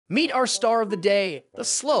Meet our star of the day, the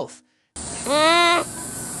sloth.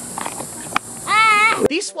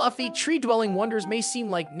 These fluffy, tree-dwelling wonders may seem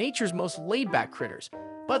like nature's most laid-back critters,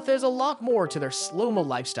 but there's a lot more to their slow-mo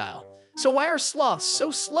lifestyle. So why are sloths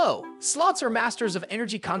so slow? Sloths are masters of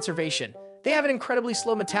energy conservation. They have an incredibly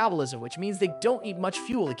slow metabolism, which means they don't need much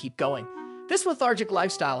fuel to keep going. This lethargic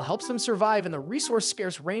lifestyle helps them survive in the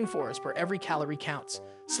resource-scarce rainforest where every calorie counts.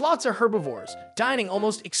 Sloths are herbivores, dining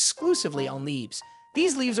almost exclusively on leaves.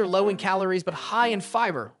 These leaves are low in calories but high in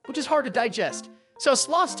fiber, which is hard to digest. So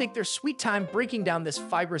sloths take their sweet time breaking down this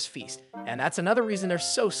fibrous feast, and that's another reason they're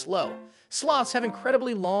so slow. Sloths have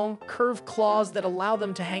incredibly long, curved claws that allow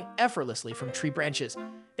them to hang effortlessly from tree branches.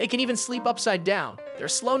 They can even sleep upside down. Their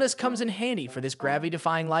slowness comes in handy for this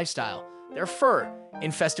gravity-defying lifestyle. Their fur,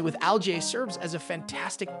 infested with algae, serves as a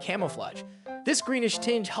fantastic camouflage. This greenish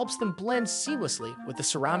tinge helps them blend seamlessly with the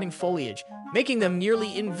surrounding foliage, making them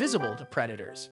nearly invisible to predators.